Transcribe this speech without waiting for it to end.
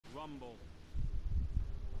rumble.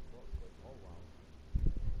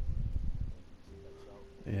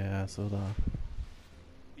 Yeah, I saw that.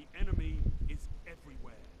 The enemy is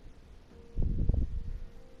everywhere.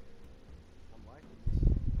 I'm liking this.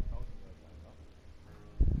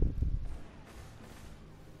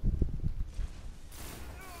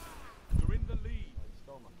 You're in the lead. Oh, he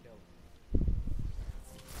stole my kill.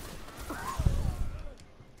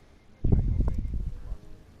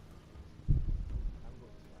 I'm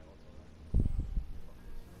going to my auto rifle.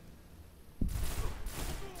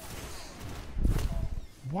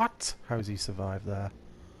 What? How's he survived there?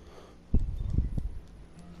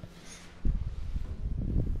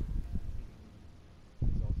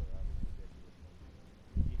 His auto rifle is ridiculous, man.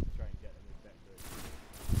 You need to try and get him with vector.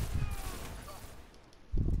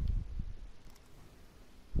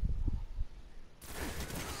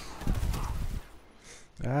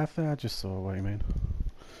 I think I just saw what you mean.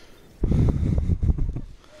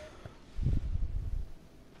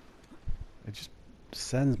 It just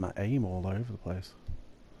sends my aim all over the place.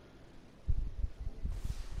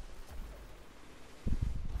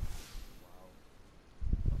 Wow.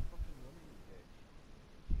 Stop fucking running, you bitch.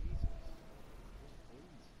 Jesus. Just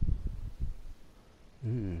please.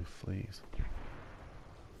 Ooh, fleas.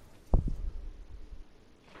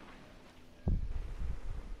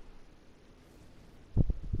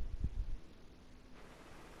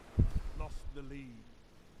 Lost the lead.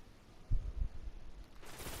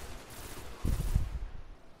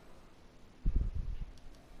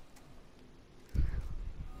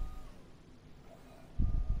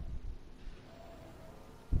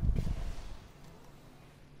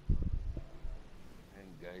 Hey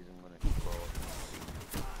guys, I'm gonna call it.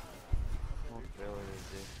 Oh, failure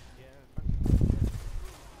today. Yeah,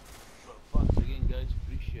 But thanks again, guys.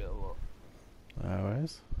 Appreciate it a lot.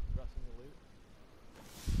 Always. congrats on the loot.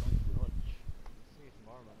 Thanks very much. See you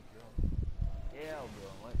tomorrow, man, if you're on. Yeah, I'll be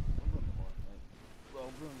on. Like, I'm going tomorrow night. Well,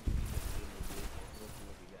 I'm going to be in the day. Hopefully,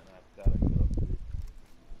 we'll be getting a character upgrade.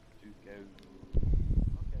 2 cows.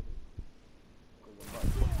 Okay, dude. Because I'm back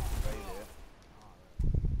working Friday. Alright.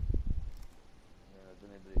 Yeah, I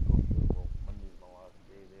didn't break up. Well, Monday's my last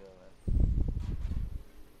day there. Then.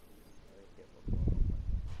 I kept up on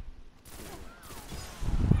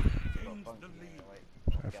Gains the lead.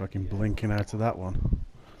 Try fucking blinking out of that one.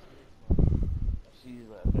 See you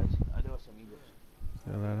later, guys. Adios, amigos.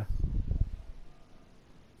 See you later.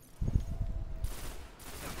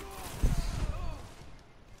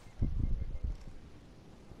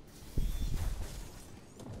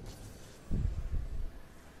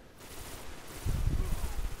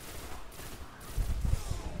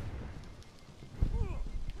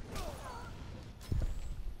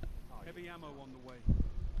 Heavy ammo on the way.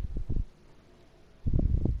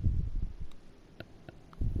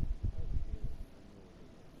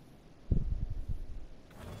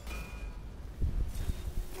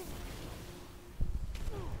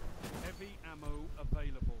 Heavy ammo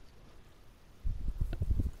available.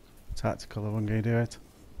 Tactical, I wasn't going to do it.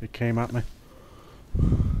 It came at me. Double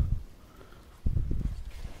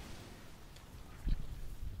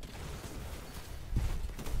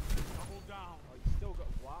down. Oh, you still got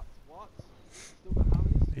what? What? Still got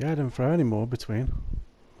hammers? Yeah, I didn't throw any more between.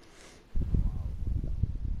 Wow.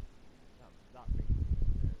 That thing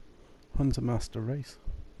is Hunter Master Race.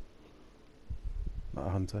 Not a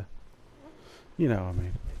hunter. You know what I mean.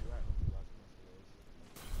 yeah, you're right, Hunter Master Race.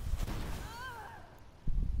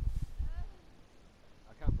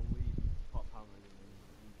 I can't believe you pop hammers and then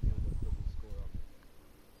you killed a double score on me.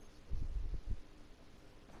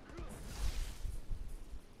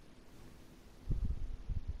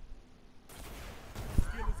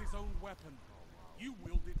 Skill is his own weapon. You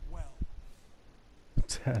wield it well.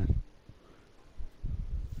 10.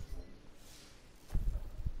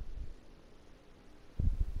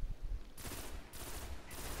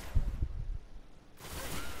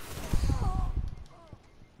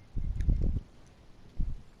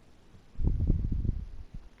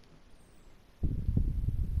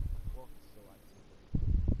 Clock is still active.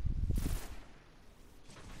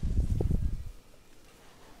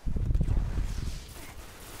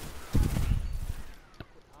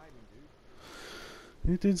 Quit hiding, dude.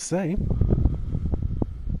 You do the same.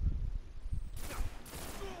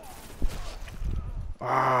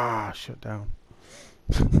 Ah, shut down.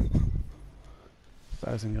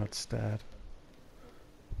 1,000-yard stared.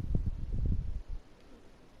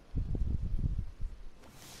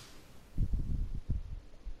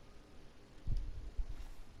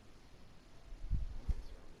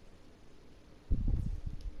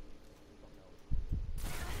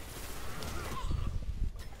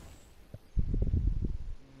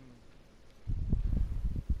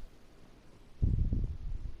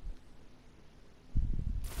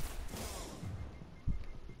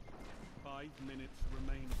 5 minutes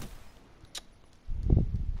remaining.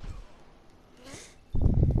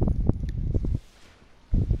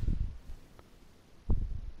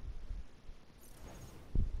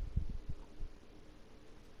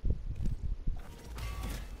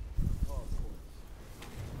 Oh, of course.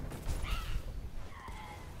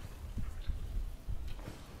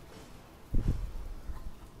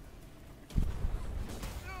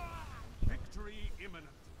 Victory imminent.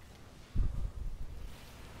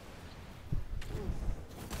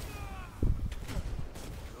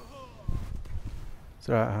 It's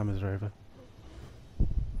alright, hammers are over.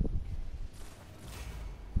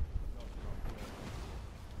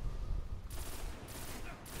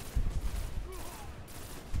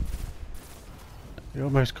 He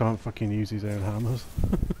almost can't fucking use his own hammers.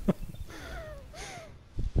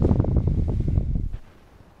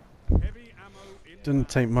 Heavy ammo in Didn't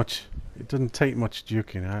take much. It didn't take much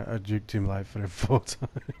juking. I juked him like 3 or 4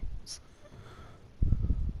 times.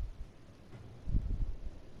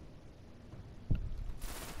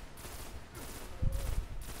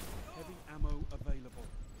 heavy ammo available.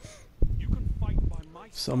 You can fight by my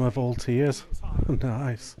Some of all side tears. anytime.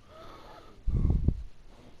 Nice.